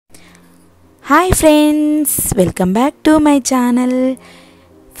Hi friends, welcome back to my channel.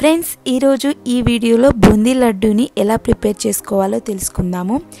 Friends, ఈరోజు ఈ వీడియోలో బూందీ లడ్డూని ఎలా ప్రిపేర్ చేసుకోవాలో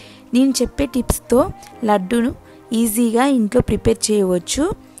తెలుసుకుందాము. నేను చెప్పే టిప్స్తో లడ్డూను ఈజీగా ఇంట్లో ప్రిపేర్ చేయవచ్చు.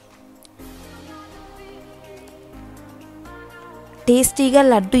 టేస్టీగా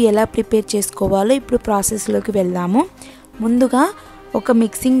లడ్డు ఎలా ప్రిపేర్ చేసుకోవాలో ఇప్పుడు ప్రాసెస్లోకి వెళ్దాము. ముందుగా ఒక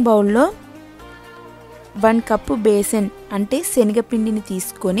మిక్సింగ్ బౌల్లో 1 కప్పు బేసన్ అంటే శనగపిండిని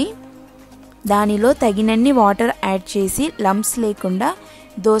తీసుకొని దానిలో తగినన్ని వాటర్ యాడ్ చేసి లంప్స్ లేకుండా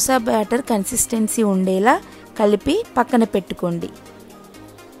దోస బ్యాటర్ కన్సిస్టెన్సీ ఉండేలా కలిపి పక్కన పెట్టుకోండి.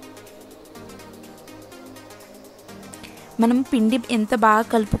 మనం పిండి ఎంత బాగా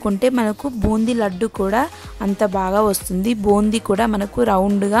కలుపుకుంటే మనకు బూందీ లడ్డు కూడా అంత బాగా వస్తుంది. బూందీ కూడా మనకు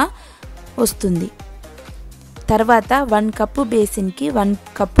రౌండ్గా వస్తుంది. తర్వాత 1 కప్పు బేసిన్కి 1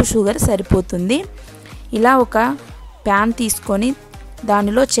 కప్పు షుగర్ సరిపోతుంది. ఇలా ఒక ప్యాన్ తీసుకొని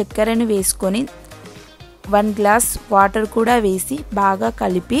దానిలో చక్కెరని వేసుకొని 1 గ్లాస్ వాటర్ కూడా వేసి బాగా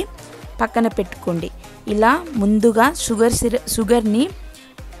కలిపి పక్కన పెట్టుకోండి. ఇలా ముందుగా షుగర్ని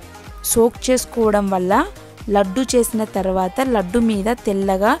సోక్ చేసుకోవడం వల్ల లడ్డు చేసిన తర్వాత లడ్డు మీద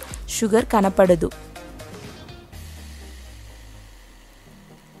తెల్లగా షుగర్ కనపడదు.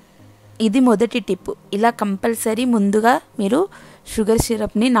 ఇది మొదటి టిప్. ఇలా కంపల్సరీ ముందుగా మీరు షుగర్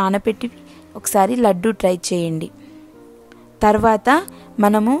సిరప్ని నానబెట్టి ఒకసారి లడ్డు ట్రై చేయండి. తర్వాత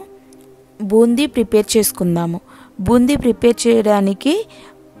మనము బూందీ చేసుకుందాము. బూందీ ప్రిపేర్ చేయడానికి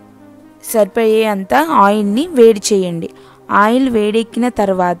సరిపోయేంత ఆయిల్ని వేడి చేయండి. ఆయిల్ వేడెక్కిన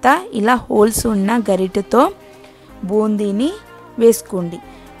తర్వాత ఇలా హోల్స్ ఉన్న గరిటెతో బూందీని వేసుకోండి.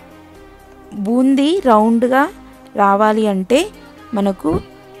 బూందీ రౌండ్గా రావాలి అంటే మనకు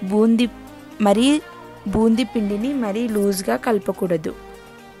బూందీ పిండిని మరీ లూజ్గా కలపకూడదు.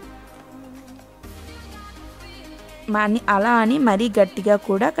 అలా అని మరీ గట్టిగా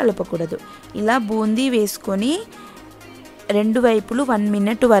కూడా కలపకూడదు. ఇలా బూందీ వేసుకొని 2 వైపులు 1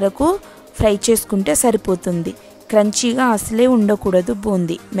 మినిట్ వరకు ఫ్రై చేసుకుంటే సరిపోతుంది. క్రంచీగా అసలే ఉండకూడదు.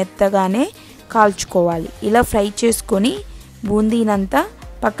 బూందీ మెత్తగానే కాల్చుకోవాలి. ఇలా ఫ్రై చేసుకొని బూందీనంతా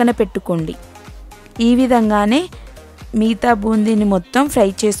పక్కన పెట్టుకోండి. ఈ విధంగానే మిగతా బూందీని మొత్తం ఫ్రై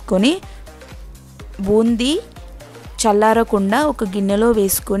చేసుకొని బూందీ చల్లారకుండా ఒక గిన్నెలో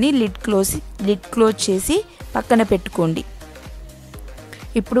వేసుకొని లిడ్ క్లోజ్ చేసి పక్కన పెట్టుకోండి.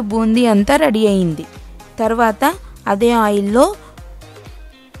 ఇప్పుడు బూందీ అంతా రెడీ అయింది. తర్వాత అదే ఆయిల్లో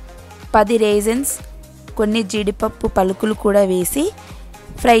 10 రేజన్స్, కొన్ని జీడిపప్పు పలుకులు కూడా వేసి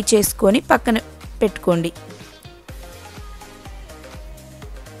ఫ్రై చేసుకొని పక్కన పెట్టుకోండి.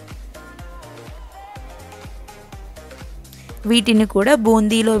 వీటిని కూడా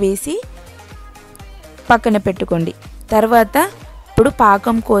బూందీలో వేసి పక్కన పెట్టుకోండి. తర్వాత ఇప్పుడు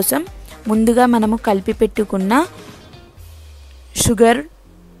పాకం కోసం ముందుగా మనము కలిపి పెట్టుకున్న షుగర్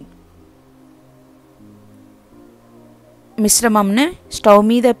మిశ్రమంని స్టవ్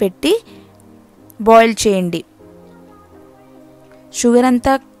మీద పెట్టి బాయిల్ చేయండి. షుగర్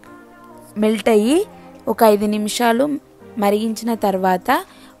అంతా మెల్ట్ అయ్యి ఒక 5 నిమిషాలు మరిగించిన తర్వాత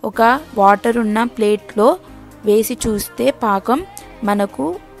ఒక వాటర్ ఉన్న ప్లేట్లో వేసి చూస్తే పాకం మనకు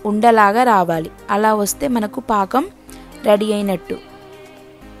ఉండలాగా రావాలి. అలా వస్తే మనకు పాకం రెడీ అయినట్టు.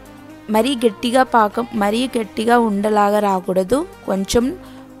 మరీ గట్టిగా ఉండలాగా రాకూడదు. కొంచెం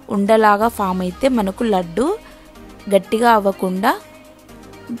ఉండలాగా ఫామ్ అయితే మనకు లడ్డు గట్టిగా అవ్వకుండా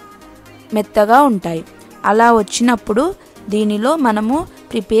మెత్తగా ఉంటాయి. అలా వచ్చినప్పుడు దీనిలో మనము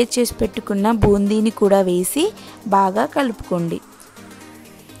ప్రిపేర్ చేసి పెట్టుకున్న బూందీని కూడా వేసి బాగా కలుపుకోండి.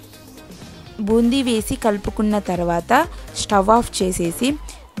 బూందీ వేసి కలుపుకున్న తర్వాత స్టవ్ ఆఫ్ చేసేసి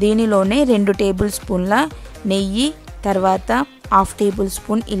దీనిలోనే 2 టేబుల్ స్పూన్ల నెయ్యి, తర్వాత 1/2 టేబుల్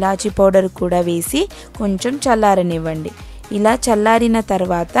స్పూన్ ఇలాచీ పౌడర్ కూడా వేసి కొంచెం చల్లారనివ్వండి. ఇలా చల్లారిన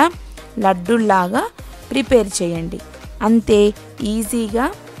తర్వాత లడ్డూలాగా ప్రిపేర్ చేయండి. అంతే, ఈజీగా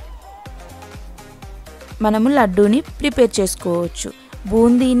మనము లడ్డూని ప్రిపేర్ చేసుకోవచ్చు.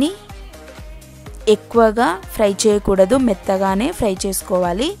 బూందీని ఎక్కువగా ఫ్రై చేయకూడదు, మెత్తగానే ఫ్రై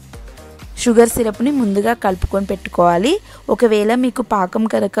చేసుకోవాలి. షుగర్ సిరప్ని ముందుగా కలుపుకొని పెట్టుకోవాలి. ఒకవేళ మీకు పాకం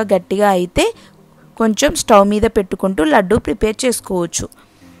కనుక గట్టిగా అయితే కొంచెం స్టవ్ మీద పెట్టుకుంటూ లడ్డు ప్రిపేర్ చేసుకోవచ్చు.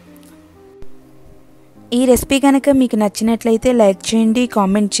 ఈ రెసిపీ కనుక మీకు నచ్చినట్లయితే లైక్ చేయండి,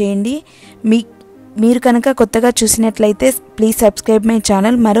 కామెంట్ చేయండి. మీరు కనుక కొత్తగా చూసినట్లయితే ప్లీజ్ సబ్స్క్రైబ్ మై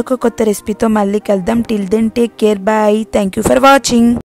ఛానల్. మరొక కొత్త రెసిపీతో మళ్ళీ కలుద్దాం. Till then take care, bye. Thank you for watching.